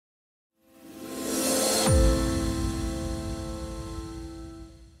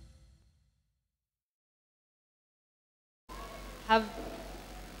have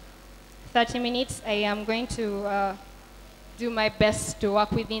 30 minutes. I am going to do my best to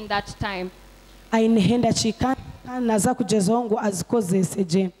work within that time.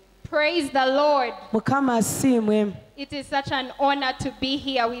 Praise the Lord. It is such an honor to be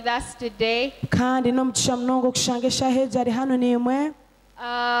here with us today.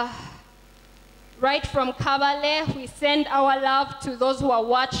 Right from Calvary, we send our love to those who are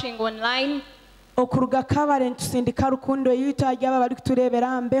watching online.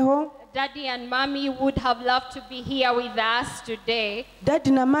 Daddy and Mommy would have loved to be here with us today. But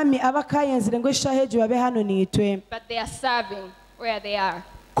they are serving where they are.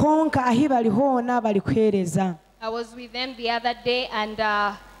 I was with them the other day, and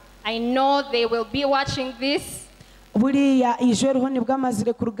I know they will be watching this.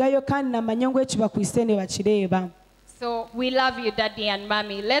 So we love you, Daddy and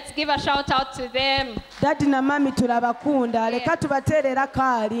Mommy. Let's give a shout out to them. Daddy na Mommy turabakunda. Leka tubaterera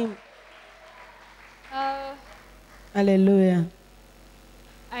kali. Hallelujah.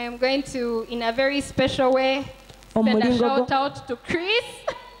 I am going to, in a very special way, send a shout out to Chris.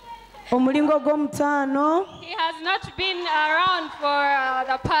 He has not been around for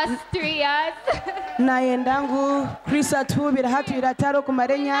the past 3 years.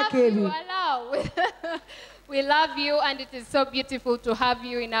 We love you, and it is so beautiful to have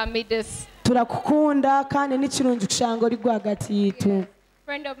you in our midst.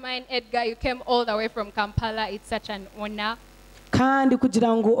 Friend of mine, Edgar, you came all the way from Kampala. It's such an honor. Yeah,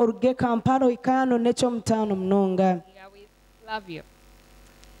 we love you.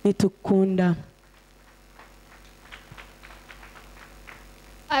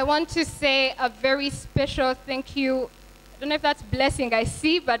 I want to say a very special thank you. I don't know if that's Blessing I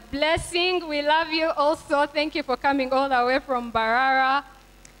see, but Blessing, we love you also. Thank you for coming all the way from Barara.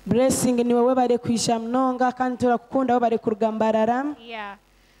 Blessing niwe bari kwisha mnonga kandi turakukunda bari kurugambarara. Yeah.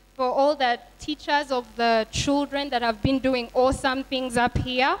 For all the teachers of the children that have been doing awesome things up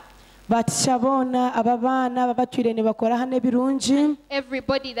here.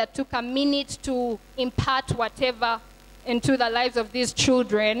 Everybody that took a minute to impart whatever into the lives of these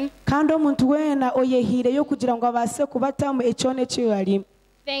children.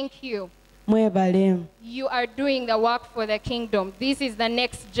 Thank you. You are doing the work for the kingdom. This is the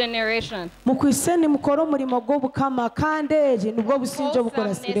next generation. Awesomeness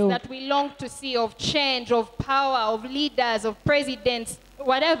that we long to see, of change, of power, of leaders, of presidents,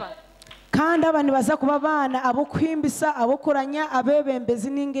 whatever. So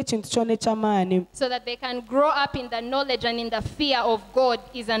that they can grow up in the knowledge and in the fear of God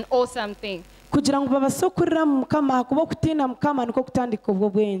is an awesome thing.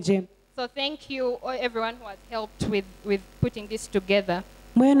 So thank you, everyone who has helped with putting this together.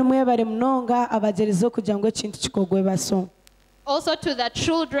 Also to the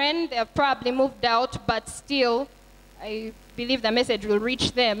children, they have probably moved out, but still, I believe the message will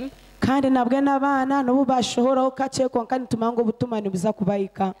reach them. And any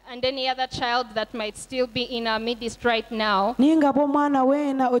other child that might still be in our midst right now.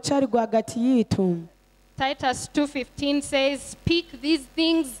 Titus 2:15 says, "Speak these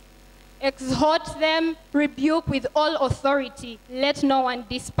things, exhort them, rebuke with all authority. Let no one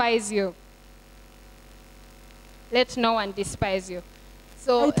despise you." Let no one despise you.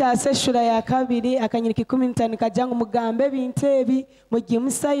 So, there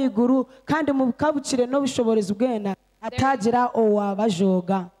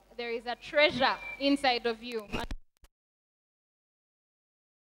is a treasure inside of you.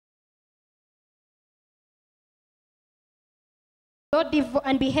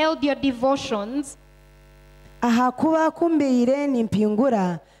 And beheld your devotions.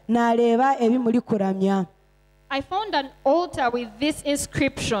 I found an altar with this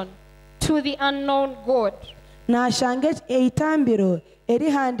inscription: "To the unknown God."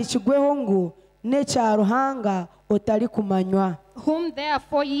 Whom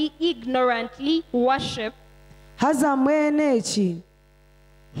therefore ye ignorantly worship.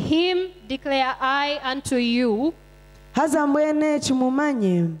 Him declare I unto you.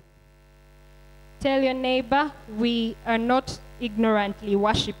 Tell your neighbor, we are not ignorantly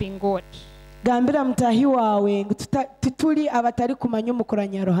worshiping God.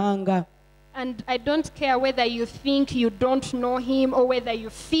 And I don't care whether you think you don't know him or whether you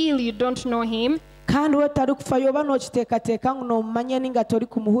feel you don't know him.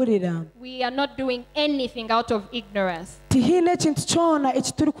 We are not doing anything out of ignorance.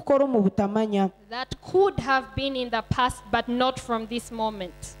 That could have been in the past, but not from this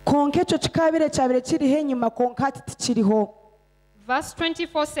moment. Verse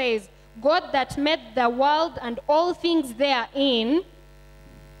 24 says, God that made the world and all things therein,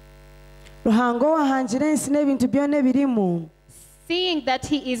 Ruhango wahangira ensi n'ebintu byonna ebirimu. seeing that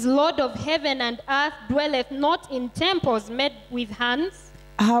he is Lord of heaven and earth, dwelleth not in temples made with hands,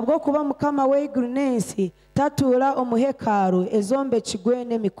 Ahabwo kuba Mukama w'eggulu n'ensi tatuula omu hekaalu ezombekigwe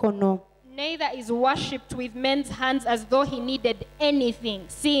n'emikono. neither is worshipped with men's hands as though he needed anything,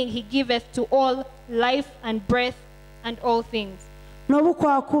 seeing he giveth to all life and breath and all things.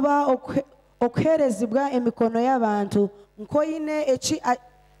 N'obukwakuba okuheerezebwa emikono y'abantu nkoyine eki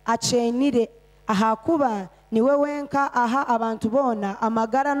akyenire ahakuba niwe wenka aha abantu boona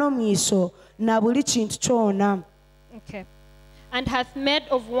amagara n'omwiso na buli kintu kyona. Okay. And hath made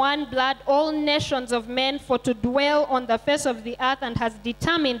of one blood all nations of men for to dwell on the face of the earth, and has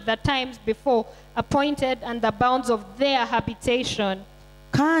determined the times before appointed and the bounds of their habitation.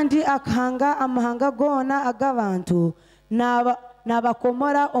 Kandi akahanga amahanga goona ag'abantu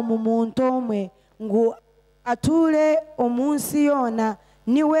n'abakomora omu muntu omwe ngu atuule omu nsi yoona,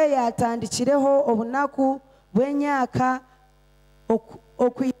 niwe yatandikireho obunaku bw'emyaka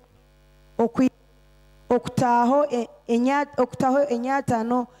okutaho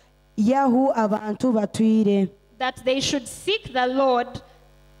enyatano yahu abantu batwire. That they should seek the Lord,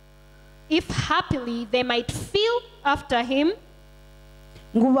 if happily they might feel after him,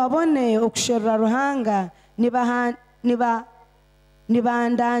 Ngu babone okushorera Ruhanga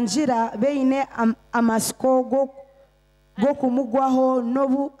nibandangira beine amasiko g'okumugwaho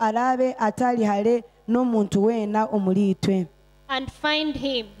n'obu arabe atali hare n'omuntu weena omuri itwe. and find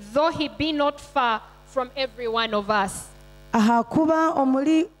him, though he be not far from every one of us. Ahakuba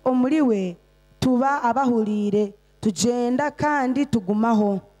omuri we tuba abahuriire tugenda kandi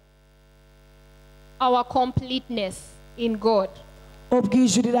tugumaho. Our completeness in God.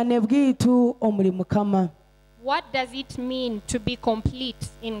 Obwijurirane bwitu omuri Mukama. What does it mean to be complete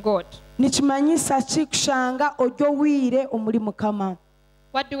in God? Nikimanyisa ki kushanga oryo wire omuri Mukama?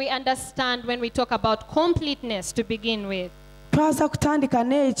 What do we understand when we talk about completeness to begin with? Twaza kutandika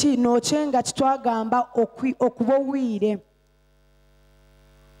n'eki n'okyenga kitwagamba okuba wire.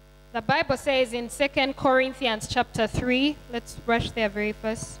 The Bible says in 2 Corinthians chapter 3, let's rush there very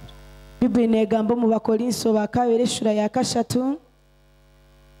first. Bibuli negamba mu Bakolinso ba kabiri eshura ya kashatu.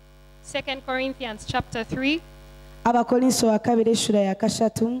 2 Corinthians chapter 3. Abakolinso ba kabiri eshura ya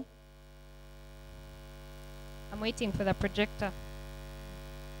kashatu. I'm waiting for the projector.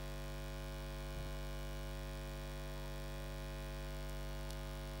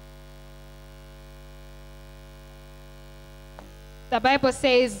 The Bible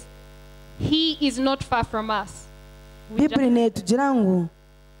says, he is not far from us. Bibuli netugira ngu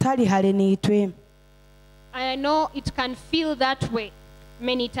tali hare n'itwe. I know it can feel that way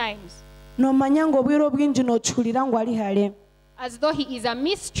many times, Nomanya ngu obwire obwingi n'okihurira ngu ali hare. as though he is a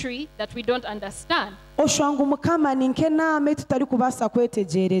mystery that we don't understand, Oshwanga Mukama ninke naame tutari kubaasa or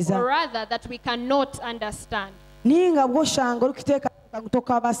kwetegereza. rather that we cannot understand. Ninga bw'oshanga orikuteeka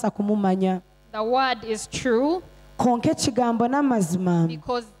tokabaasa kumumanya. The word is true Konka ekigambo n'amazima.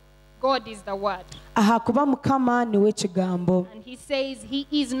 because God is the word. Ahakuba Mukama niwe kigambo. And he says he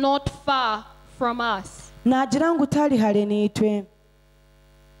is not far from us. Nagira ngu tali hare n'itwe.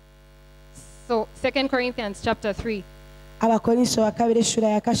 So 2 Corinthians chapter 3. Abakolinso ba kabiri eshura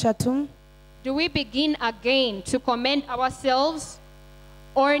ya kashatu. Do we begin again to commend ourselves,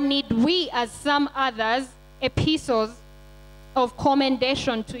 or need we, as some others, epistles of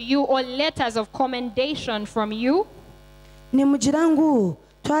commendation to you, or letters of commendation from you? Nimugira ngu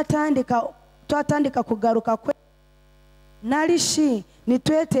twatandika kugaruka kwe nalishi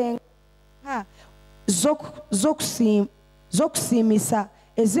nitwetenga zokusimisa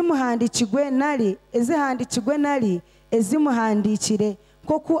ezihandikirwe nali ezimuhandikire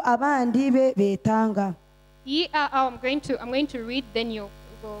koku abandi be betanga. Ye are, I'm going to read, then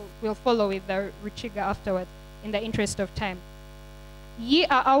we'll follow with the Richiga afterwards, in the interest of time. Ye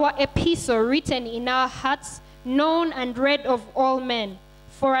are our epistle written in our hearts, known and read of all men.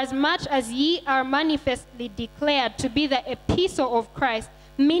 For as much as ye are manifestly declared to be the epistle of Christ,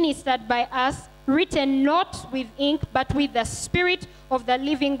 ministered by us, written not with ink, but with the Spirit of the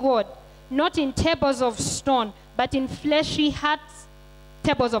living God, not in tables of stone, but in fleshy hearts,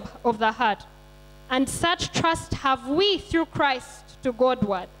 tables of the heart. And such trust have we through Christ to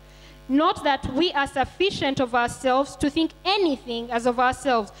Godward. Not that we are sufficient of ourselves to think anything as of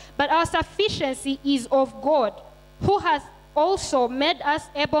ourselves, but our sufficiency is of God, who has also made us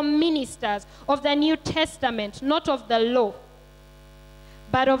able ministers of the New Testament, not of the law,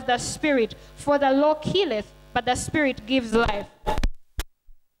 but of the Spirit. For the law killeth, but the Spirit gives life.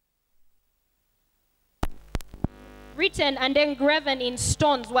 written and engraven in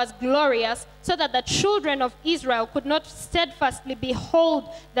stones was glorious, so that the children of Israel could not steadfastly behold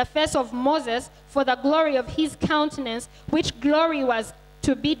the face of Moses for the glory of his countenance, which glory was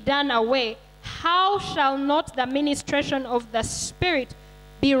to be done away. How shall not the ministration of the Spirit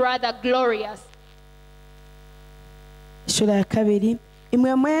be rather glorious? Shura ya kabiri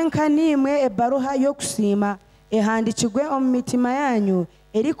imwe mwenka nimwe ebaruha yo kusiima ehandikirwe omu mitima yanyu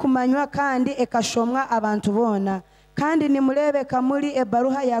eri kumanywa kandi ekashomwa abantu boona kandi nimurebeka muri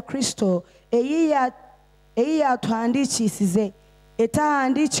ebaruha ya Kristo eyi yatuhandikisize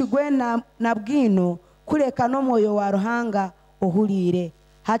etahandikirwe na bwino kureka n'omwoyo wa Ruhanga ohulire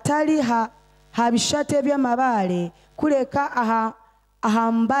hatali habishate by'amabale kureka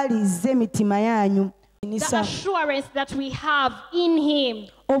ahambalize mitima yanyu. The assurance that we have in him,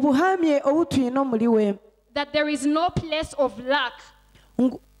 obuhamye obutwino muri we, that there is no place of lack.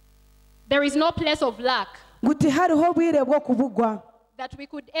 There is no place of lack nguti hariho bwire bwo kubugwa that we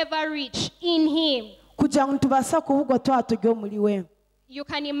could ever reach in him. kugira ngo tubasa kubugwa twatugyo muri we. You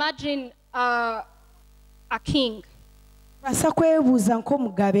can imagine a king basa kwebuza nko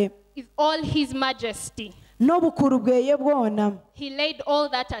mugabe with all his majesty. n'obukuru bweye bwona He laid all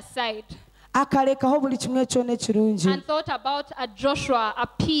that aside akarekaho buli kimwe cyone kirungi and thought about a Joshua, a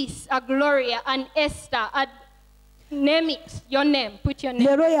Peace, a Gloria, an Esther, name it, your name, put your name.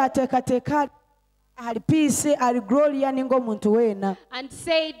 lero yateekateka hari Peace hari Gloria ningo muntu wena And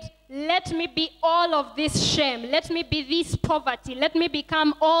said, let me be all of this shame, let me be this poverty, let me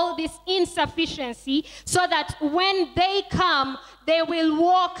become all this insufficiency, so that when they come, they will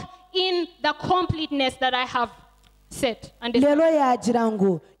walk in the completeness that I have set. And lero yagira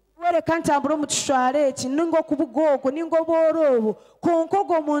ngo wereka ntambura mu kishware eki ningo kubugogo ningo borobo konko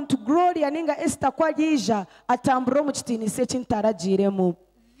go muntu Gloria ninga Esther kwalija atambura mu kitinise kintaragiremo.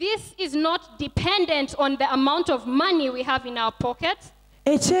 This is not dependent on the amount of money we have in our pockets.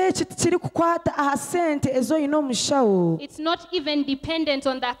 It's not even dependent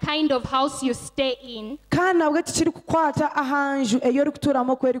on the kind of house you stay in, or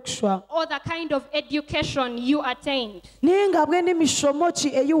the kind of education you attained.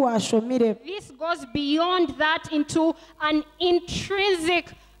 This goes beyond that into an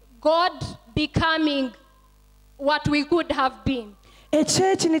intrinsic God becoming what we could have been.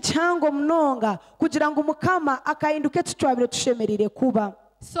 Echechi ni chango mnonga kugira ngo mukama akahinduke tutwabire tushemerire kuba,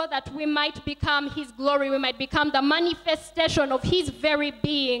 so that we might become his glory, we might become the manifestation of his very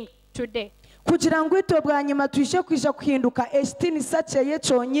being today. Kugira ngo ito bwa nyuma tuishe kwija kuhinduka estini sacheye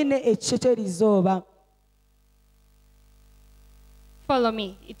cyonyine ececeri zoba. Follow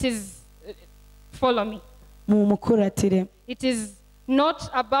me. Follow me. Mumukuratire. It is not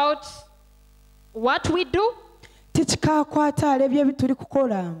about what we do. It is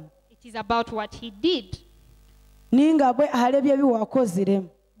about what he did.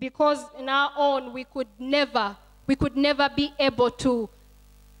 Because in our own we could never be able to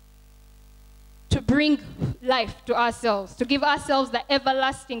bring life to ourselves, to give ourselves the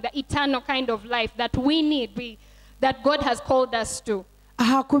everlasting, the eternal kind of life that we need, that God has called us to.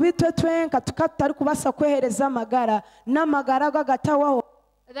 That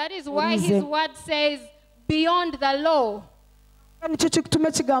is why his word says, beyond the law.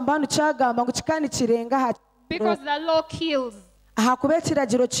 Because the law kills.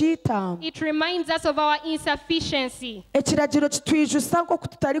 It reminds us of our insufficiency. It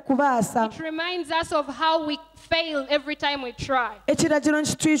reminds us of how we fail every time we try. It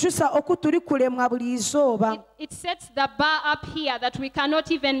sets the bar up here that we cannot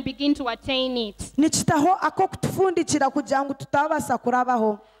even begin to attain it.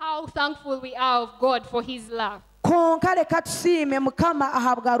 How thankful we are of God for his love. Because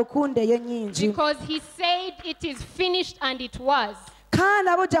he said it is finished, and it was.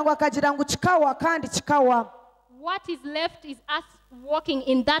 What is left is us walking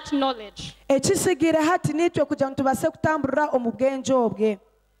in that knowledge.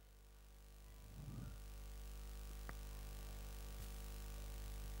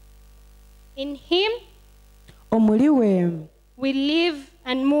 In him, we live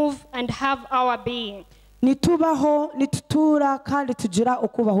and move and have our being. Again,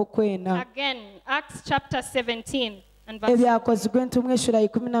 Acts chapter 17 and verse 7.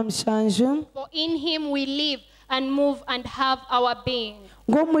 For in him we live and move and have our being.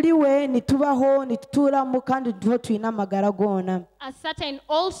 As certain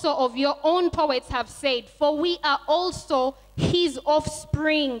also of your own poets have said, for we are also his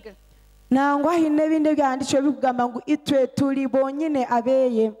offspring.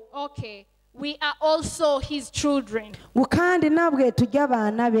 Okay. we are also his children. ngo kandi nabwe tujya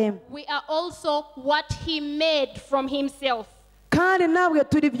abana be, We are also what he made from himself. kandi nabwe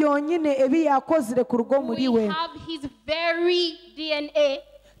turi byonyine ebi yakozire ku rugo muri We we. have his very DNA,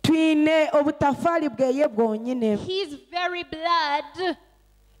 Twine obutafari bweye bwonyine, his very blood,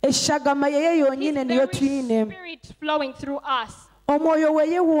 eshagama yeye his yonyine niyo very twine, spirit flowing through us. omwoyo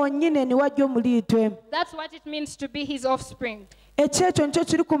weye wonyine niwo ajya muri twe. That's what it means to be his offspring. Ekyekyo nicyo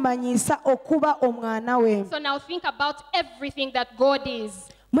kiri kumanyisa okuba omwana we. So now think about everything that God is.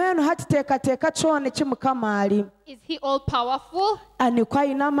 Mwenu hatiteekateeka kyona eki Mukama ali. Is he all powerful? Aniko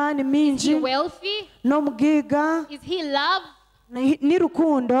ayine amaani Is he mingi, wealthy? n'omugiiga, Is he love? ni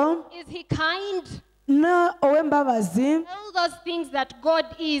rukundo, Is he kind? ow'embabazi. All those things that God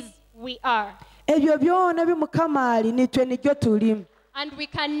is, we are. Ebyo byona bi Mukama ali nitwe nibyo tuli. And we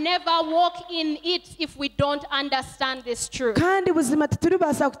can never walk in it if we don't understand this truth. Kandi buzima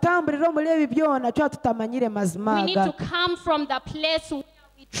tetulibasa kutambulira omuli ebi byona twaba tutamanyire mazima We need aga. to come from the place where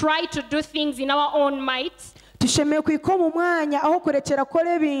we try to do things in our own might Tushemeye kuhika omu mwanya aho kurekera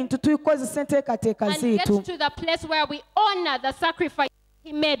kukora ebintu tubikozesa enteekateeka and get zaitu. to the place where we honor the sacrifice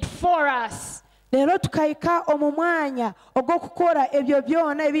he made for us. Leero tukahika omu mwanya ogw'okukora ebyo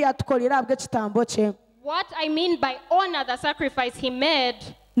byona ebi yatukolera ahabw'ekitambo kye. What I mean by honor the sacrifice he made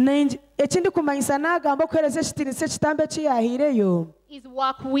Ekindi kumanyisa n'agamba okuheereza ekitiinisa ekitambo eki yahiireyo, is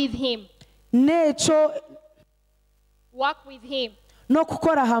work with him. n'ekyo Work with him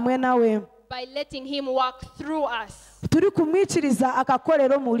n'okukora hamwe nawe. by letting him work through us. Turi kumwikiriza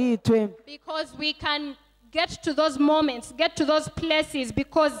akakorera omuri twe. Because we can get to those moments, get to those places,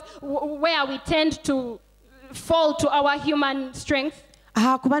 because where we tend to fall to our human strength.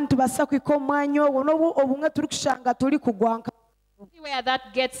 Ahakuba nitubasa kuhika omu mwanya ogwo n'obumwe turi kushanga turi kugwa Where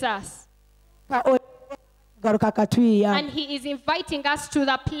that gets us. garuka katwiya. And he is inviting us to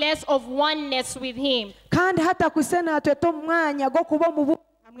the place of oneness with him. Kandi hatakwise natweta omu mwanya gw'okuba omu bumwe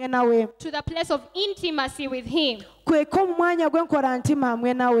hamwe nawe. To the place of intimacy with him. Kuhika omu mwanya gw'enkora ntima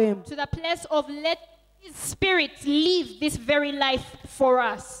hamwe nawe. To the place of let his spirit live this very life for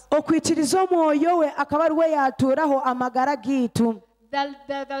us. Okwikiriza omwoyo we akaba ari we yatuuraho amagara gaitu.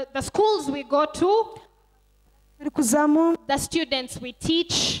 The schools we go to, Turi kuzamu, the students we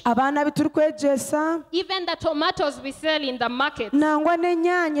teach, abaana be turi kwegyesa, even the tomatoes we sell in the market. nangwa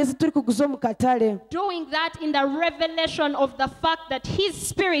n'enyaanya ezi turi kuguza omu katare. Doing that in the revelation of the fact that his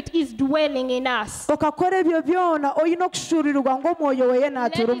spirit is dwelling in us. Okakora ebyo byona oyina okushuurirwa ng'omwoyo weye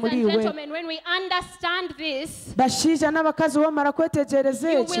naatuura Ladies omuri and we. gentlemen, when we understand this, Bashaija n'abakazi bamara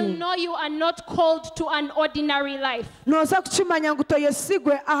kwetegereza you will eki, know you are not called to an ordinary life. nooza kukimanya ngu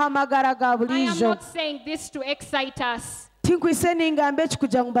toyesigwe aha magara ga I am buliijo. not saying this to excite us. Tinkwise ningamba eki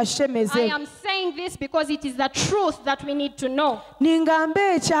kugira ngu I bashemeze. am saying this because it is the truth that we need to know.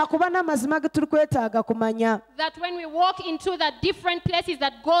 Ningamba eki ahakuba n'amazima ge turi kwetaaga kumanya. That when we walk into the different places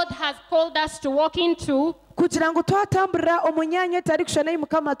that God has called us to walk into, Kugira ngu twatamburira omu nyaanya etari kushushana ei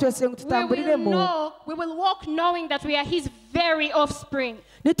Mukama atwese ngu tutamburiremu. we will walk knowing that we are his very offspring.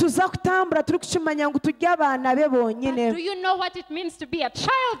 Nituza kutambura turi kukimanya ngu turi abaana be But do bonyine. you know what it means to be a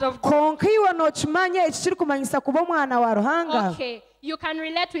child of God? Konka iwe nookimanya eki kiri kumanyisa kuba omwana wa Ruhanga. Okay, you can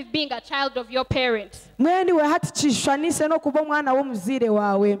relate with being a child of your parents. Mwene we hati kishwanise n'okuba omwana w'omuzaire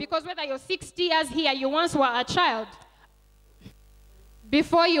waawe. Because whether you're 60 years here, you once were a child.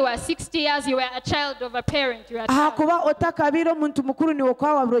 Before you were 60 years, you were a child of a parent. You were a child. Ahakuba otakabiire omuntu mukuru niwe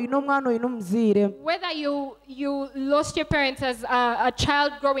kwawabura oyine omwana oyine omuzaire. Whether you lost your parents as a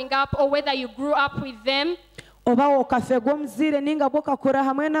child growing up, or whether you grew up with them, Oba okafegwa omuzaire ninga bw'okakura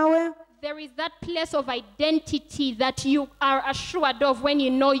hamwe nawe. there is that place of identity that you are assured of when you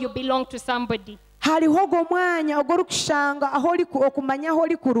know you belong to somebody. Hariho ogwo mwanya ogw'orikushanga aho okumanya aho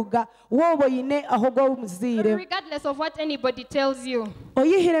ori kuruga wowe oyine aho gw'omuzaire. Regardless of what anybody tells you.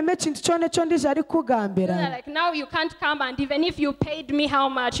 Oyihiremu ekintu kyona eki ondiijo arikukugambira. Like now you can't come, and even if you paid me how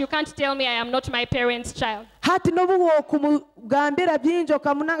much, you can't tell me I am not my parents' child. Hati n'obu w'okumugambira bingi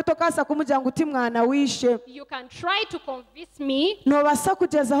tokaasa kumugira ngu ti mwana wishe. You can try to convince me. Noobasa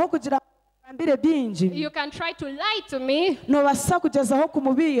kugyezaho kugira mugambire bingi. You can try to lie to me. Noobasa kugyezaho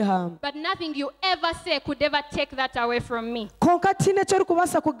kumubiiha. But nothing you ever say could ever take that away from me. Konka tiine eki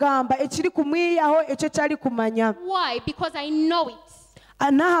orikubaasa kugamba ekiri kumwihaho ekyo kyari kumanya. Why? Because I know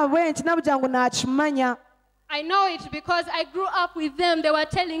it. Naha bwenki nabugira ngu naakimanya. I know it because I grew up with them. They were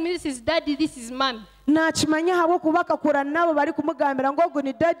telling me, this is daddy, this is mommy. Naakimanya habw'okuba akakura nabo bari kumugambira ngu ogu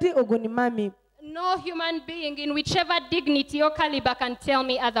ni daddy ogu ni mami. no human being in whichever dignity or caliber can tell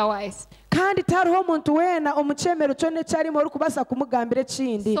me otherwise. kandi tariho omuntu weena omu kyemero kyona ekyarimu orikubaasa kumugambira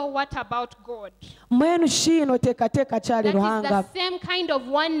ekindi. So what about God? Mwenu shiino teekateeka kyali That is Ruhanga. the same kind of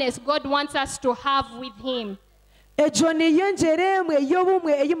oneness God wants us to have with him. Egyo niyo ngyera emwe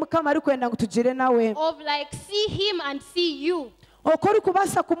ey'obumwe eyi Mukama arikwenda ngu tugire nawe. Of like see him and see you. Oko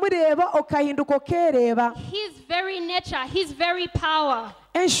orikubaasa kumureeba okahinduka okeereeba. His very nature, his very power.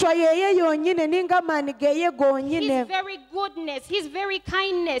 Enshwa yeye yonyine ninga amaani geye gonyine. His very goodness, his very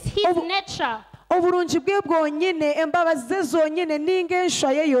kindness, his nature. Oburungi bwe bwonyine, embabazi ze zonyine ninga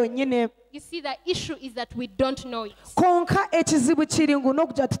enshwa ye yonyine. You see, the issue is that we don't know it. Konka ekizibu kiri ngu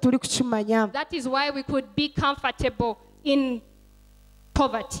n'okugira tituli kukimanya. That is why we could be comfortable in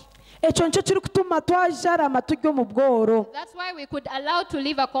poverty. Ekyo nikyo kiri kutuma twajarama turi omu bworo. That's why we could allow to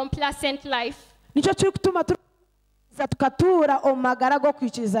live a complacent life. Nikyo kiri kutuma tukatuura omu magara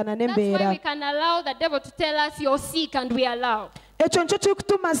g'okwikirizana That's why we n'embeera. can allow the devil to tell us you're sick and we allow. Ekyo nikyo kiri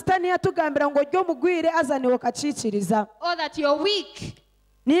kutuma Sitaani yatugambira ngu ori omugwire aza niwe okakiikiriza. Or that you're weak.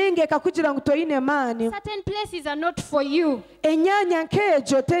 Ninga ekakugira ngu toyine maani. Certain places are not for you. Ennyanya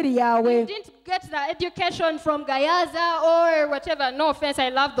nk'egyo teri yawe. You didn't get the education from Gayaza or whatever. No offense, I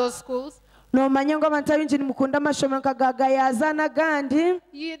love those schools. N'omanya ngu abantu abingi nimukunda amashomero nka gagayaza n'agandi.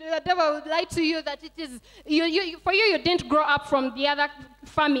 The devil would lie to you that it is for you didn't grow up from the other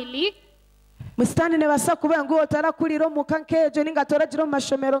family. Musitaani ne basa kubera ngu otarakurira omuka nk'egyo ninga toragira omu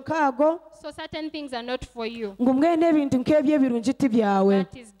mashomero nk'ago. So certain things are not for you. Ngu mbwenu ebintu nk'ebyo ebirungi ti byawe.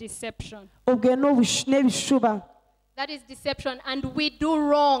 That is deception. Obwe n'ebishuba. That is deception, and we do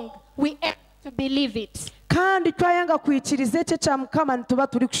wrong. We have to believe it. Kandi twayanga kwikiriza ekyo kya Mukama nituba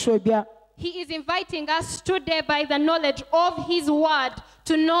turi kushobya. He is inviting us today by the knowledge of his word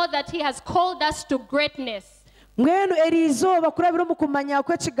to know that he has called us to greatness. Mwenu eri izooba kurabira omu kumanya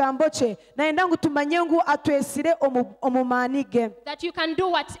kw'ekigambo kye nayenda ngu tumanye ngu atwesire omu maani ge. That you can do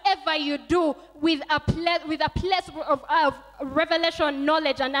whatever you do with a place of revelation,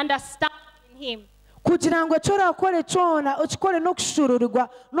 knowledge and understanding in him. Kugira ngu ekyo orakore kyona okikore n'okushururirwa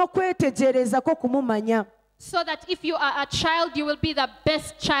n'okwetegereza kw'okumumanya. So that if you are a child, you will be the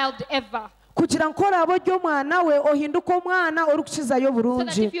best child ever. Kugira ngu orabe ori omwana we ohinduke omwana orikukizayo So that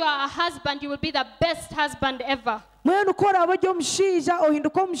burungi. if you are a husband, you will be the best husband ever. Mwenu ko orabe ori omushaija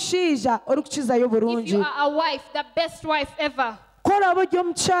ohinduke omushaija orikukizayo If burungi. you are a wife, the best wife ever. Ko orabe ori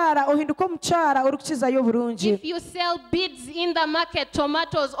omukyara ohinduke omukyara orikukizayo burungi. If you sell beads in the market,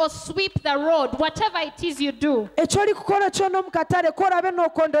 tomatoes, or sweep the road, whatever it is you do, Ekyo orikukora kyona omu katare ko orabe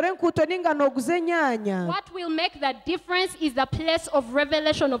nookondora enkuuto ninga nooguza enyaanya. what will make the difference is the place of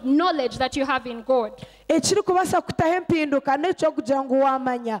revelation of knowledge that you have in God. Ekiri kubaasa kutaho empinduka n'ekyokugira ngu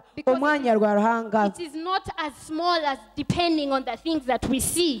waamanya omwanya rwa Ruhanga. It is not as small as depending on the things that we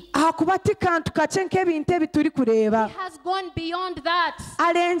see. Ahakuba ti kantu kakye nk'ebintu ebi turi kureeba. He has gone beyond that.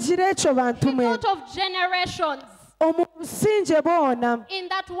 Arengire ekyo bantu He mwe. thought of generations Omu businge boona. in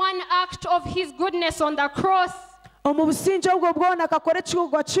that one act of his goodness on the cross. Omu businge obwo bwona akakora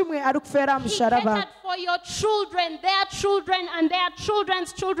ekikorwa kimwe arikufeera aha He musharaba. catered for your children, and their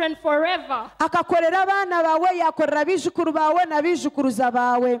children's children forever. Akakorera abaana baawe yakorera abaijukuru baawe n'abaijukuruza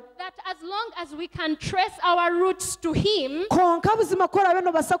baawe. That as long as we can trace our roots to him, Konka buzima ko orabe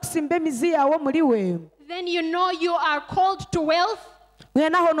nobaasa kusimba emizi yawe muri we. then you know you are called to wealth.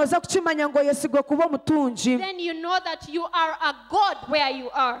 Mwena aho nooza kukimanya ngu oyesigwe kuba omutungi. Then you know that you are a God where you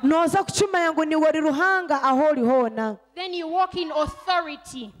are. Nooza kukimanya ngu niwe ori Ruhanga aho ori hoona. Then you walk in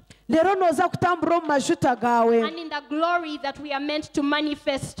authority Leero nooza kutambura omu majuta gaawe. and in the glory that we are meant to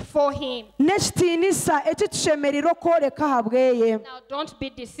manifest for him. N'ekitiinisa eki tushemereire okworeka aha bweye. Now don't be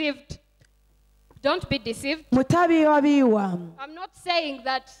deceived. Don't be deceived. Mutabiiwabiiwa. I'm not saying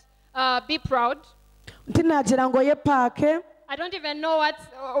that be proud. Tinaagira ngu oyepaake. I don't even know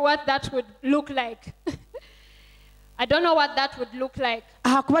what that would look like. I don't know what that would look like.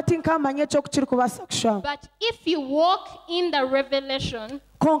 Ahakuba tinkamanya ekyokukiri kubaasa kushwa. But if you walk in the revelation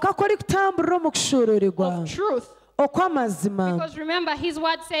Konka ko orikutamburira omu kushuururirwa of truth, okw'amazima. because remember his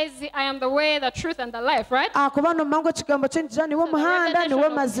word says, I am the way, the truth, and the life, right? Ahakuba nomanya ngu ekigambo kye nikigira niwe So the muhanda revelation niwe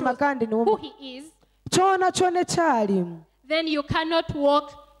of mazima truth, kandi niwe who he is, kyona kyona ekyali. then you cannot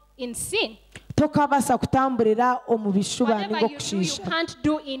walk in sin. Tokabaasa kutamburira omu bishuba Whatever ninga you do, you okushiisha. can't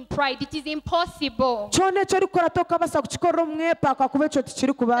do in pride. It is impossible. Kyona eki orikukora tokabaasa kukikorera omu mwepaaka kuba ekyo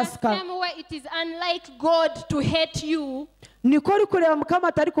tikiri The kubaasika. same way it is unlike God to hate you, Niko orikureeba Mukama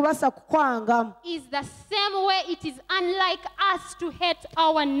atari kubaasa kukwanga. is the same way it is unlike us to hate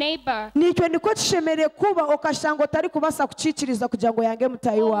our neighbor Nikyo niko kishemereire kuba okashanga otari kubaasa kukiikiriza kugira ngu yange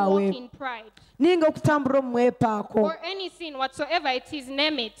mutayi or walk waawe. in pride Ninga okutambura omu mwepaako. or any sin whatsoever it is,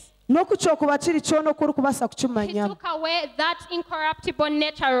 name it. no kucokuba kiri kyo n'okuri kubasa He kukimanya took away that incorruptible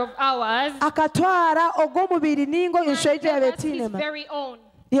nature of ours akatwara ogw'omubiri ningo and enshwe gave gyabe us his tinema very own.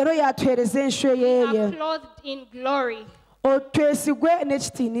 rero yatuhereza enshwe We are yeye clothed in glory. otwesigwe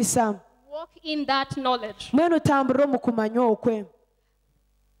n'ekitiinisa Walk in that knowledge. mwenu tamburire mu kumanya okwe.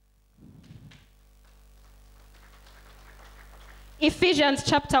 Ephesians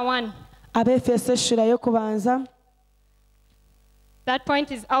chapter 1. Abefeso eshura y'okubanza That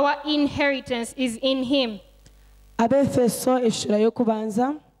point is our inheritance is in him. Abefeso eshura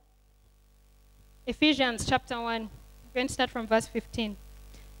y'okubanza Ephesians chapter 1. We're going to start from verse 15.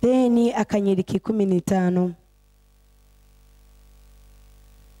 deni akanyiriki 15.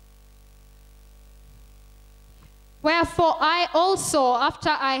 Wherefore I also, after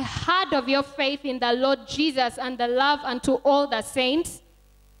I heard of your faith in the Lord Jesus and the love unto all the saints,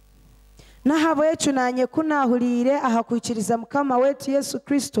 nahabwekyo nanye kunahulire ahakwikiriza mukama wetu Yesu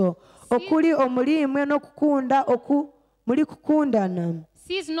Kristo okuli omulimwe n'okukunda muri kukundana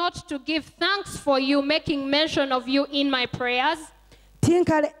cease not to give thanks for you, making mention of you in my prayers,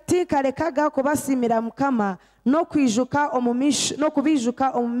 tinkalekaga kubasimira mukama n'okubijuka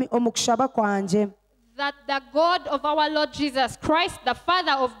omu kushaba kwanje that the God of our Lord Jesus Christ, the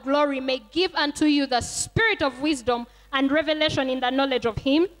Father of glory, may give unto you the spirit of wisdom and revelation in the knowledge of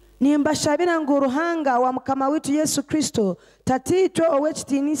him, nimbashabira ngu uruhanga wa mukama witu Yesu Kristo tatitwe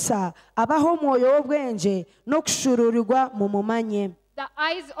ow'ekitiinisa abaho omwoyo w'obwenje n'okushururirwa mu mumanye the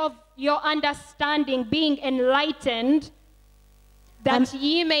eyes of your understanding being enlightened, that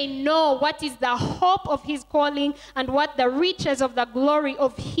ye may know what is the hope of his calling and what the riches of the glory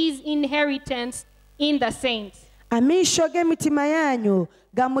of his inheritance in the saints. amiisho g'emitima yanyu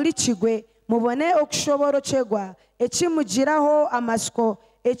gamulikigwe mubone okushoborokegwa ekimugiraho amasiko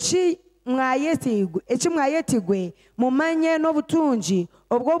ekimwayetigwe mumanye n'obutungi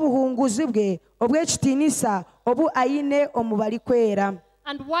obw'obuhunguzi bwe obw'ekitiinisa obu aine omu balikwera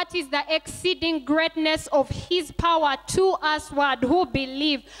And what is the exceeding greatness of his power to usward who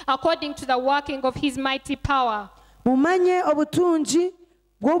believe, according to the working of his mighty power, mumanye obutungi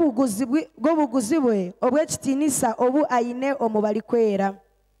bw'obuguzi bwe obw'ekitiinisa obu aine omu balikwera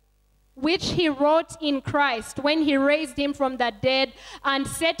which he wrought in Christ when he raised him from the dead and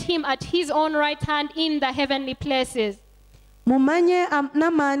set him at his own right hand in the heavenly places. mumanye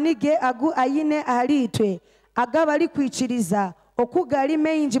n'amaani ge agu aine ahali itwe agabalikwikiriza okugali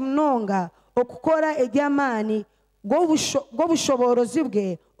maingi munonga okukora eby'amaani g'obushoborozi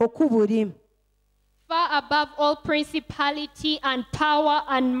bwe okubuli Far above all principality and power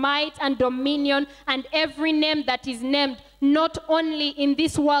and might and dominion and every name that is named, not only in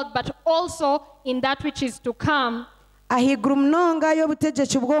this world but also in that which is to come. ahiguru munonga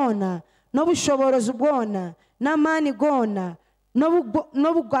y'obutegeki bwona n'obushoborozi bwona n'amaani gona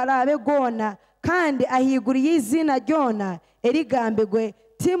n'obugwarabe gwona kandi ahiguru y'izina ryona erigambibwe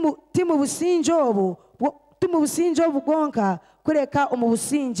timu businge obu bwonka kureka omu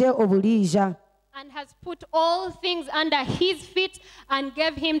businge obuliija And has put all things under his feet and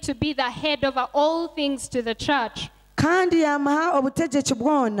gave him to be the head over all things to the church. kandi yamuha obutegeki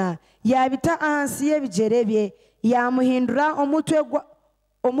bwona yabita ahansi y'ebigere bye yamuhindura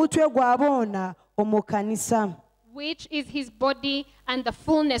omutwe gwa boona omu kanisa Which is his body and the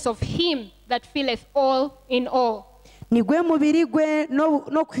fullness of him that filleth all in all. nigwe mubiri gwe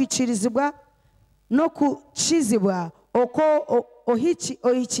n'okukizibwa oko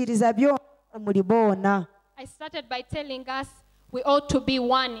ohikiriza byona muri boona I started by telling us we ought to be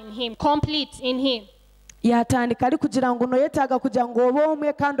one in him, complete in him. yatandika ari kugira ngu noyetaaga kugira ngu obe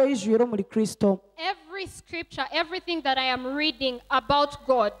omwe kandi oyijwire muri Kristo Every scripture, everything that I am reading about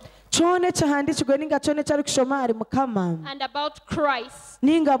God kyona ekihandikirwe ninga kyona ekyari kushoma hari mukama and about Christ,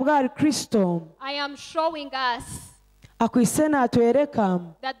 ninga bwari Kristo I am showing us akwise natwereka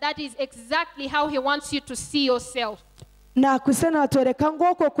that is exactly how he wants you to see yourself. nakwise natwereka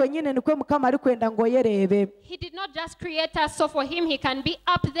ngoko kwenyine nikwe mukama ari kwenda ngo yerebe He did not just create us so for him he can be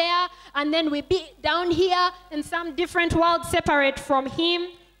up there and then we be down here in some different world separate from him.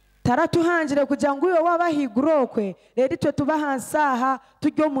 taratuhangire kugira ngu iwe waba ahiguru okwe rero itwe tuba hansi aha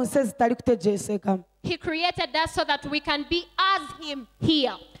turyo mu nsi zitari kutegeseka He created us so that we can be as him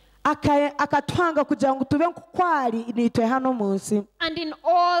here. akatwanga kugira ngu tube kwari nitwe hano mu nsi And in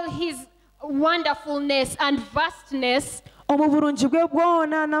all his wonderfulness and vastness, omu burungi bwe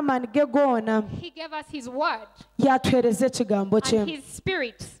bwona n'amaani ge gona he gave us his word yatwereza ekigambo kye and his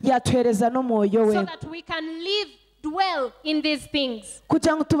spirit yatwereza n'omwoyo we so that we can live dwell in these things.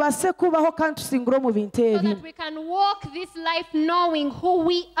 kugira ngo tubase kubaho kandi tusingure mu bintu So ebi that we can walk this life knowing who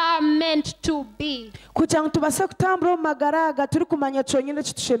we are meant to be. kugira ngo tubase kutambura mu magaraga turi kumanya cyonyine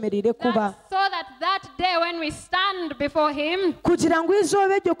kitushemerere kuba So that day when we stand before him, kugira ngo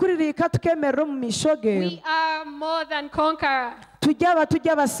izobe ryo kuririka tukemerera mu mishoge we are more than conquerors.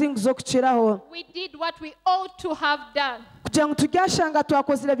 tujya abasingizo kukiraho We did what we ought to have done. kugira ngo turyashanga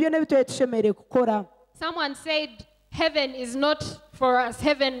twakozera byone bitoye tushemereye gukora. Someone said, heaven is not for us,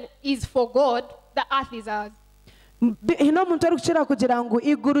 heaven is for God, the earth is ours. hino muntu ari gukira kugira ngo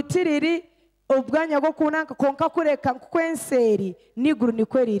iguru tiriri ubwanya bwo kunanka konka kureka kwenseri n'iguru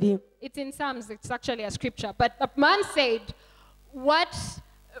nikwe riri. It's in Psalms, it's actually a scripture. But a man said,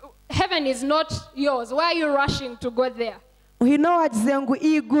 heaven is not yours. Why are you rushing to go there? hino wagize ngo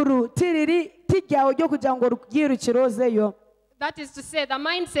iguru tiriri tijyaho ryo kugira ngo ryirukirozeyo. That is to say, the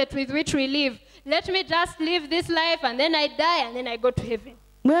mindset with which we live, let me just live this life and then I die and then I go to heaven.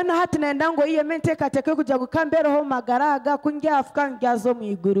 mwene hati naenda ngo iyo mentekateke kugira ngo kambereho magaraga kunjyafuka njyazo mu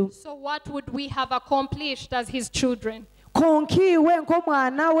iguru. So what would we have accomplished as his children? konkiwe nko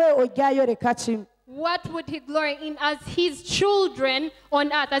mwana we ojyayo reka ki. What would he glory in as his children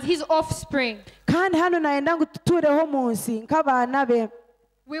on earth, as his offspring? kandi hano naenda ngo tutureho munsi nk'abana be.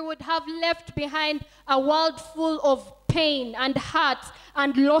 We would have left behind a world full of pain and hurt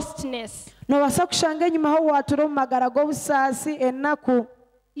and lostness. nobasa kushanga enyuma ho watura mu magarago busasi enaku.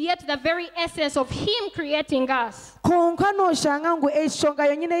 Yet the very essence of him creating us konka noshanga ngo eshonga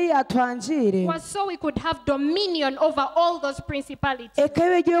yonyine yatwanjire was so we could have dominion over all those principalities.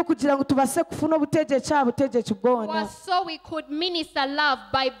 ekebegyeyo kugira ngo tubase kufuna obutegetsi abutegetsi bwona. Was so we could minister love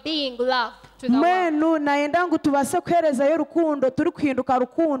by being loved to the world. mwenu naenda ngo tubase kuherezayo rukundo turi kuhinduka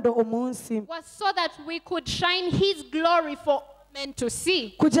rukundo umunsi. Was so that we could shine his glory for men to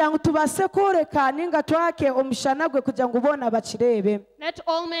see. kugira ngo tubase koreka ninga twake omushana gwe kugira ngo ubona bakirebe. Let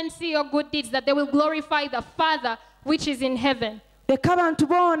all men see your good deeds, that they will glorify the Father which is in heaven. reka abantu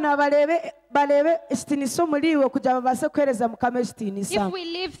bona balebe ekitiniso muliwe kugira babase kuhereza mukama ekitinisa. If we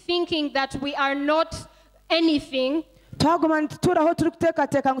live thinking that we are not anything, twaguma nituturaho turi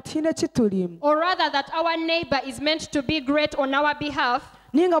kuteekateeka ngo tuhine kituli. or rather that our neighbor is meant to be great on our behalf,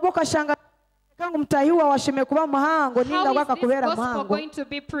 ninga bokashanga ngo mutahiwa washeme kuba muhango ninga how is waka this kubera gospel muhango. going to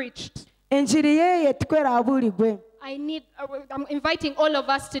be preached? enjiri yeye tikwera abuligwe. I'm inviting all of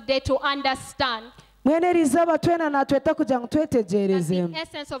us today to understand mwene rizaba twena natweta kugira ngo that twetegereze the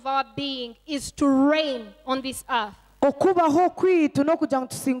essence of our being is to reign on this earth. okubaho kwitu no kugira ngo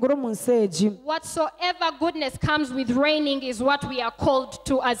tusingure mu nseegi. Whatsoever goodness comes with reigning is what we are called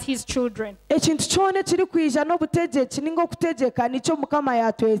to as his children. ekintu kyona kiri kwija n'obutegetsi ninga okutegeka nicyo mukama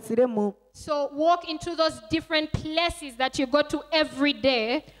yatwesiremu. So walk into those different places that you go to every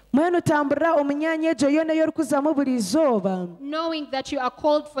day, mwene otambura omu myanya egyo yona ei orikuzamu buri izooba knowing that you are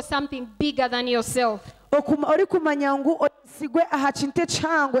called for something bigger than yourself. ori kumanya ngu osigwe aha kintu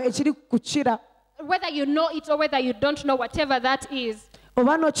ekihango ekiri kukira. Whether you know it or whether you don't know, whatever that is,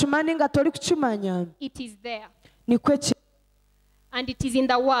 oba nokimanya nga tori kukimanya it is there. nikwe kiri And it is in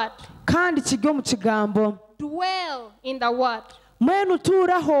the word. kandi kiri omu kigambo. Dwell in the word. mwene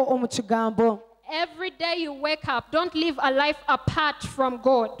otuuraho omu kigambo. Every day you wake up, don't live a life apart from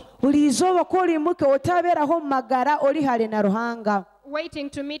God, buli izooba ko orimuke otabeeraho mu magara ori hare na ruhanga. waiting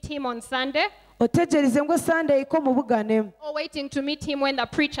to meet him on Sunday otegereze ngo Sunday ko mu bugane. or waiting to meet him when the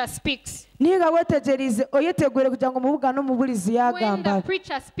preacher speaks. niga wetegerize oyetegure kugira ngo mu bugane omubulizi When the yagamba.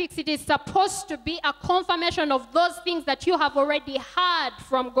 preacher speaks, it is supposed to be a confirmation of those things that you have already heard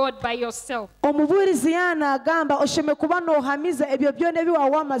from God by yourself. omubulizi yanagamba osheme kuba nohamiza ebyo byona ebiwa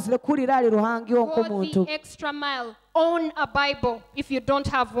wamazire kuhurira ari ruhanga iwo Go nk'omuntu. the extra mile. Own a Bible if you don't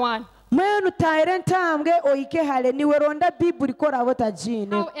have one. mwenu taire ntambwe oyike hale niwe ronda bibuli korabo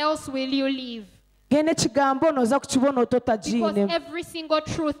tagiine. How else will you live? gene kigambo noza kukibona Because ototagiine. every single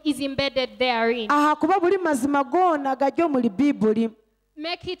truth is embedded therein. aha kuba buli mazima gona gajyo muri bibuli.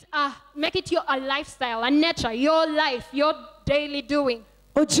 Make it a lifestyle, a nature, your life, your daily doing.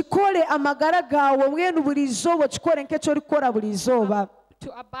 okikole amagara gawe mwenu buli izooba okikole nk'ekyo orikukora buli izooba.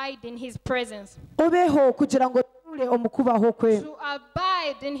 To abide in his presence. obeho kugira ngo otuule omu kubaho kwe. To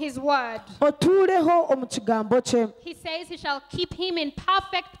abide in his word. otuuleho omu kigambo kye. He says he shall keep him in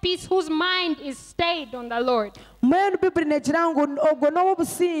perfect peace whose mind is stayed on the Lord. mwenu bibuli negira ngu ogwo n'owo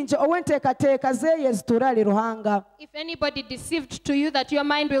obusinge ow'enteekateeka zeeye zituura ali ruhanga. If anybody deceived to you that your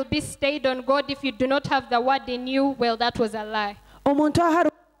mind will be stayed on God if you do not have the word in you, well, that was a lie. omuntu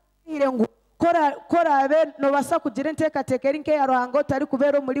aharuire ngu kora abe nobasa kugira enteekateeka eri nk'eya ruhanga otari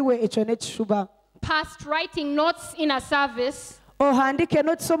kubeera omuri we ekyo n'ekishuba. Past writing notes in a service ohandike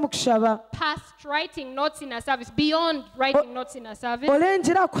notes zo mu kushaba past writing notes in a service, beyond writing notes in a service,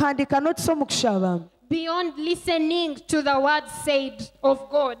 olengira kuhandika notes zo mu kushaba beyond listening to the word said of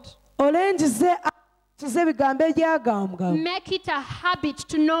God. olengize ebigambo ebyagambwa. Make it a habit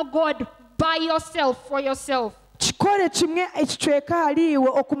to know God by yourself, for yourself. Kikole kimwe ekicweka aliiwe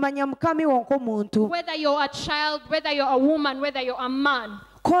okumanya mukama wonka omuntu. Whether you're a child, whether you're a woman, whether you're a man.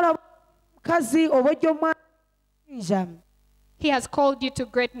 Kola mukazi oba ojja omwana. He has called you to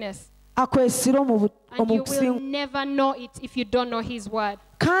greatness. Akwesira omu And you will kusinga. never know it if you don't know his word.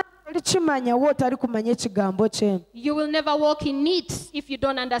 Kandi olikimanya wootali kumanya ekigambo kye. You will never walk in it if you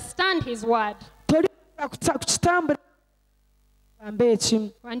don't understand his word. Kukitambula kigambo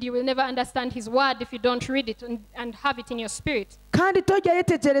ekimu. And you will never understand his word if you don't read it and have it in your spirit. Kandi tojja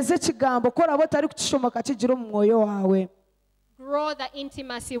yetegereza ekigambo kola bw'otali kukishomoka kigira omu mwoyo waawe. Grow the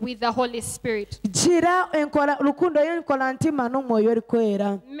intimacy with the Holy Spirit. Gira lukundo y'enkola ntima n'omwoyo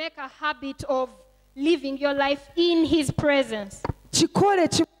orikwera. Make a habit of living your life in his presence. Kikole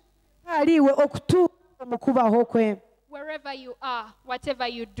aliiwe okutuuka mu kubaho kwe. Wherever you are, whatever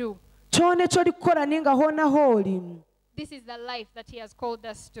you do. Kyona ekyolikukola ninga hoona hooli. This is the life that he has called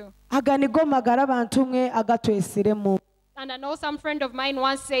us to. Aga nigo magara abantu mwe agatwesiremu. And I know some friend of mine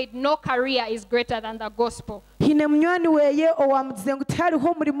once said, no career is greater than the gospel. Hine munywani weeye owamugize ngu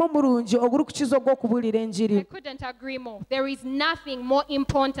tihariho omurimo omurungi oguri kukiza ogw'okubuulira enjiri. I couldn't agree more. There is nothing more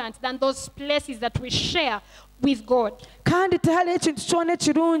important than those places that we share with God. Kandi tihariho ekintu kyona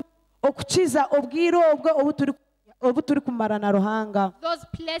ekirungi okukiza obwire obwo obu turi kumara na Ruhanga. Those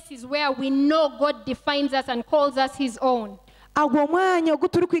places where we know God defines us and calls us his own. Agwo mwanya ogu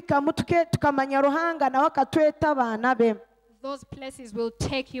turi kwikamu tukamanya Ruhanga nawe akatweta abaana be. Those places will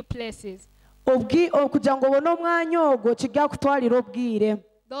take you places. Kugira ngo obone omwanya ogwo kijja kutwalira obwire.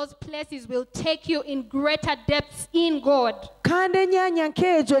 Those places will take you in greater depths in God. Kandi enyanya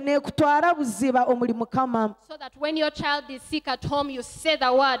nk'egyo neekutwara buziba omuli Mukama. So that when your child is sick at home, you say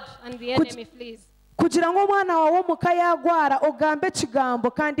the word and the enemy flees. Kugira ngo omwana wawe omuka yagwara ogambe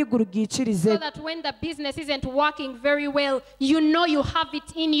ekigambo kandi gurugiikirize. So that when the business isn't working very well, you know you have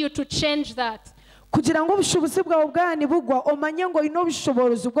it in you to change that. Kugira ngo obushobozi bwawe bwani bugwa omanye ngo olina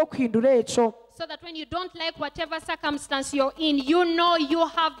obushobozi bwo kuhindura ekyo. So that when you don't like whatever circumstance you're in, you know you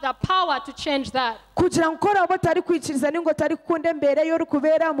have the power to change that. Kugira ngo kora oba otari kwikiriza ninga otari kukunda embeera eyi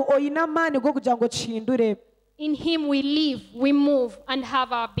orikubeeramu oyina amaani g'okugira ngo kihindure. In him we live, we move, and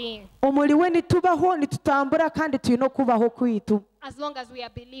have our being. Omuli we nitubaho nitutambura kandi tuyina okubaho kwitu. As long as we are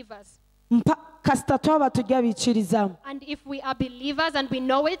believers. Kasita twaba tujya biikiriza. And if we are believers and we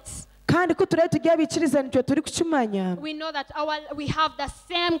know it, kandi ko turebe tujya biikiriza nitwe turi kukimanya. We know that we have the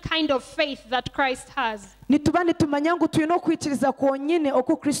same kind of faith that Christ has. Nituba nitumanya ngu tuyina okwikiriza kwonyine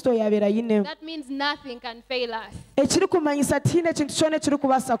oku Kristo yabeera yine. That means nothing can fail us. Ekiri kumanyisa tiine ekintu kyona ekiri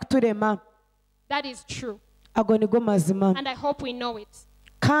kubaasa kuturema. That is true. Ago nigo mazima. And I hope we know it.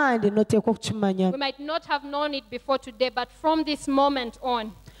 Kandi noteekwa okukimanya. We might not have known it before today, but from this moment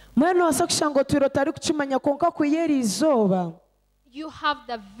on, mwenu wasa kushanga otwire otari kukimanya konka kuyera izooba. You have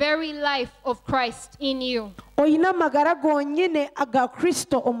the very life of Christ in you. Oyina amagara gonyine aga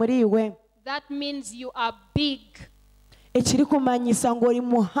Kristo omuri iwe. That means you are big. Ekiri kumanyisa ngo oli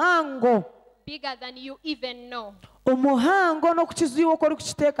muhango. Bigger than you even know. Omuhango n'okukiziiwa okwo ori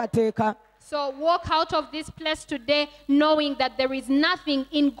kukiteekateeka. So walk out of this place today knowing that there is nothing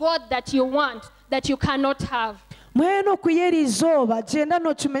in God that you want that you cannot have. Mwenu okuyera izooba gyenda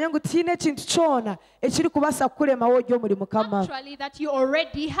n'okimanya ngu tiine ekintu kyona ekiri kubaasa kukuremawo ojja omuri Mukama. Actually that you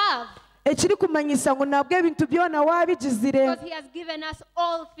already have. Ekiri kumanyisa ngu nabwo ebintu byona waabigizire. Because he has given us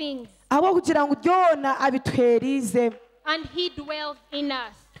all things. Habw'okugira ngu byona abituheeriize. And he dwells in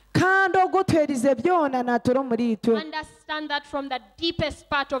us. Kandi ogwo tuherize byona n'atura omuri itwe. Understand that from the deepest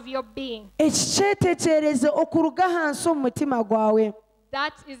part of your being. Ekikyetekyereze okuruga hansi omu mutima gwawe.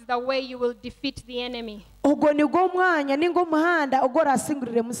 That is the way you will defeat the enemy. Ogwo nigwo omwanya ninga omuhanda ogwo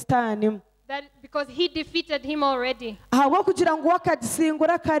orasingurire Sitaani. That because he defeated him already. Habw'okugira ngu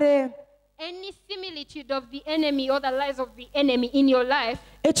wakagisingura kare. Any similitude of the enemy or the lies of the enemy in your life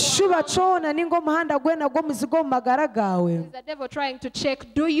ekishuba kyona ninga omuhanda gwena gw'omuzigo omu magara gawe. is the devil trying to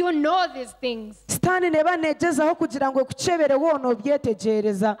check, do you know these things? Sitaani neba neegyezaho kugira ngu ekukyebere woona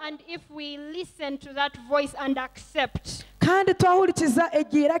obyetegereza. And if we listen to that voice and accept, kandi twahurikiza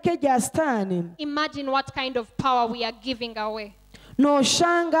egiiraka erya Sitaani. Imagine what kind of power we are giving away.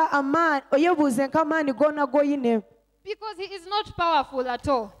 Nooshanga amaani oyebuuze nk'amaani goona goyine. Because he is not powerful at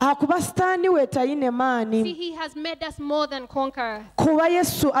all. Akuba Sitaani we tayine See, maani. he has made us more than conquerors. Kuba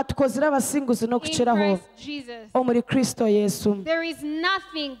Yesu atukozire abasinguzi In n'okukiraho Christ Jesus. omuri Kristo Yesu. There is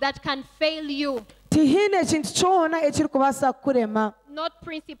nothing that can fail you. tihine ekintu kyona ekiri kubasa kurema. Not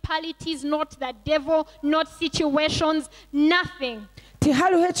principalities, not the devil, not situations, nothing.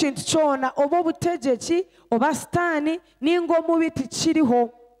 Tihaliho ekintu kyona oba obutegeki oba sitaani ninga omubi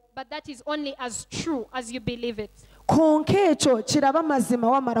tikiriho. But that is only as true as you believe it. Konka ekyo kiraba mazima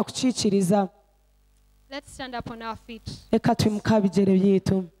wamara kukiikiriza. Let's stand up on our feet. Leka twimuke ebigere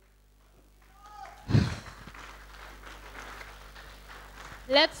byaitu.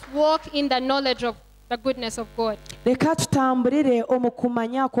 Let's walk in the knowledge of the goodness of God. Leka tutamburire omu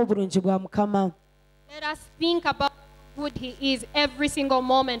kumanya kw'obulungi bwa Mukama. Let us think about how good He is every single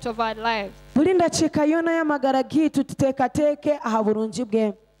moment of our lives. Buli ndakiika yona y'amagara gaitu tuteekateeke aha bulungi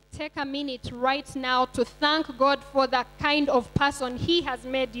bwe. Take a minute right now to thank God for the kind of person He has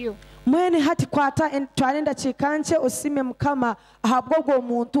made you. Mwene hati kwata twala endakiika nke osime Mukama ahabwa ogwo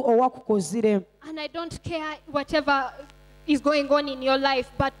muntu owakukozire. And I don't care whatever is going on in your life,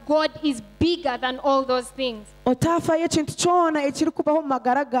 but God is bigger than all those things. Otaafayo ekintu kyona ekiri kubaho mu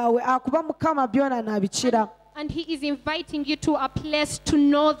magara gaawe akuba Mukama byona naabikira. And He is inviting you to a place to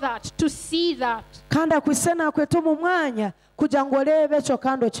know that, to see that. Kandi akwise naakweta omu mwanya kugira ngu oleebe ekyo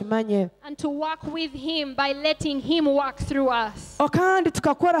kandi okimanye. And to work with Him by letting Him work through us. Kandi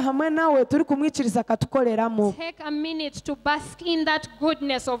tukakora hamwe nawe turi kumwikiriza katukoleramu. Take a minute to bask in that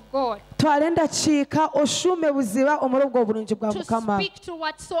goodness of God. Twala endakiika oshume buziba omuri obwo obulungi bwa To Mukama. speak to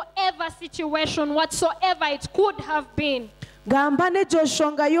whatsoever situation, whatsoever it could have been. Gamba n'egyo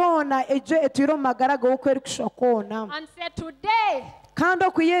nshonga yoona egyo etwire omu magara gawe oku erikushusha koona. And say, today Kandi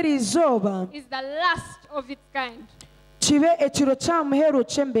okuyera izooba is the last of its kind. kibe ekiro kya muheru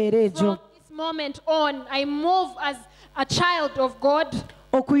ky'embeera egyo. From this moment on, I move as a child of God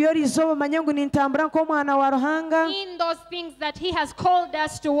Okuyera izooba manye ngu nintambura nk'omwana wa Ruhanga in those things that He has called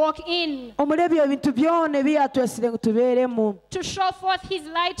us to walk in, omuri ebyo bintu byona ebi yatwesire ngu tubeeremu. to show forth His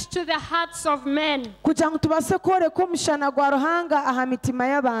light to the hearts of men, Kugira ngu tubaase kworeka omushana gwa Ruhanga aha mitima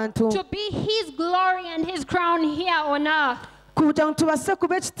y'abantu. to be His glory and His crown here on earth. Kugira ngu tubaase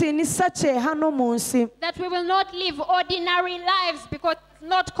kuba ekitiinisa kye hano mu nsi. That we will not live ordinary lives because He's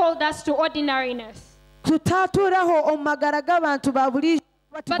not called us to ordinariness. Tutaatuuraho omu magara g'abantu ba bulijjo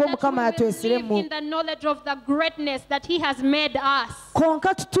But bati that we Mukama will live yatwesiremu. in the knowledge of the greatness that He has made us.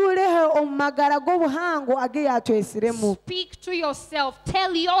 Konka tutuureho omu magara g'obuhango age yatwesiremu. Speak to yourself.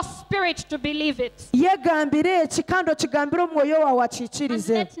 Tell your spirit to believe it. Yegambire eki kandi okigambire omwoyo waawe And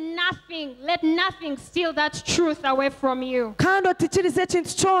akiikirize. let nothing steal that truth away from you. Kandi otiikirize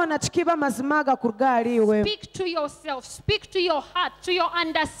ekintu kyona kikiba mazima agakuruga ahari iwe. Speak to yourself. Speak to your heart, to your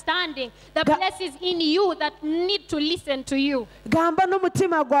understanding. The Ga- places in you that need to listen to you. Gamba n'omutima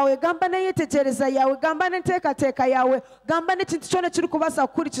gwawe, gamba n'enyetekyereza yawe, gamba n'enteekateeka yawe, gamba n'ekintu kyona ekiri kubasa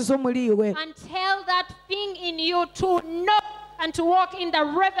kuhurikiza omuri iwe. And tell that thing in you to know and to walk in the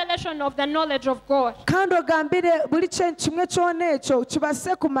revelation of the knowledge of God. Kandi ogambire buli kimwe kyona ekyo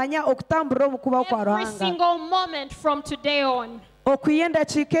kibase kumanya okutamburira omu kubaho kwa Every Ruhanga. single moment from today on. Okuyenda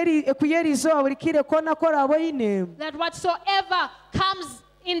ekuyera izooba buli kire koona koraba oine. That whatsoever comes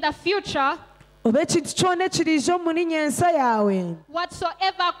in the future, Oba ekintu kyona ekiriija omu nyensa yawe.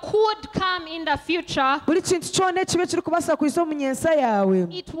 whatsoever could come in the future, Buli kintu kyona ekibi ekiri kubasa kuza omu nyensa yawe.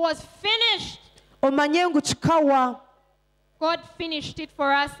 it was finished. Omanye ngu kikawa. God finished it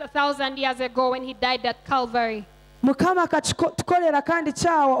for us 1,000 years ago when He died at Calvary. Mukama akatukolera kandi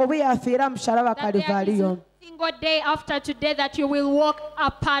kyawa oba yafiira mu musharaba That there is Kalivaliyo. no single day after today that you will walk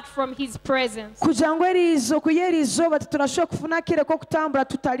apart from His presence. Kugira ngu okuyera izooba titurashoboye kufuna kire k'okutambura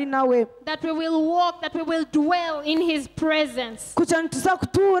tutari nawe. That we will walk, that we will dwell in His presence Kugira ngu tuza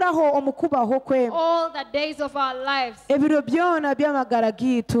kutuuraho omu kubaho kwe. all the days of our lives. Ebiro byona by'amagara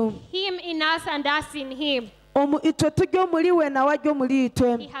gaitu. Him in us and us in Him. Itwe turi omuri we nawe ari omuri He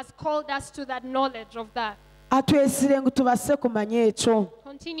itwe. has called us to that knowledge of that. Atwesire ngu tubase kumanya ekyo.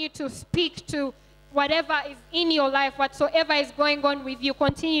 Continue to speak to whatever is in your life, whatsoever is going on with you.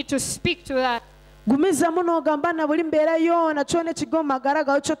 Continue to speak to that. Gumizamu n'ogamba na buli mbeera yoona kyona ekiri omu magara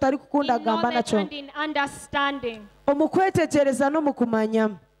gawe kyotari kukunda In gamba knowledge nakyo. and in understanding. Omu kwetegereza n'omu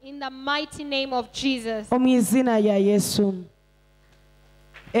kumanya. In the mighty name of Jesus. Omu izina lya Yesu.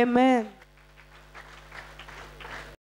 Amen.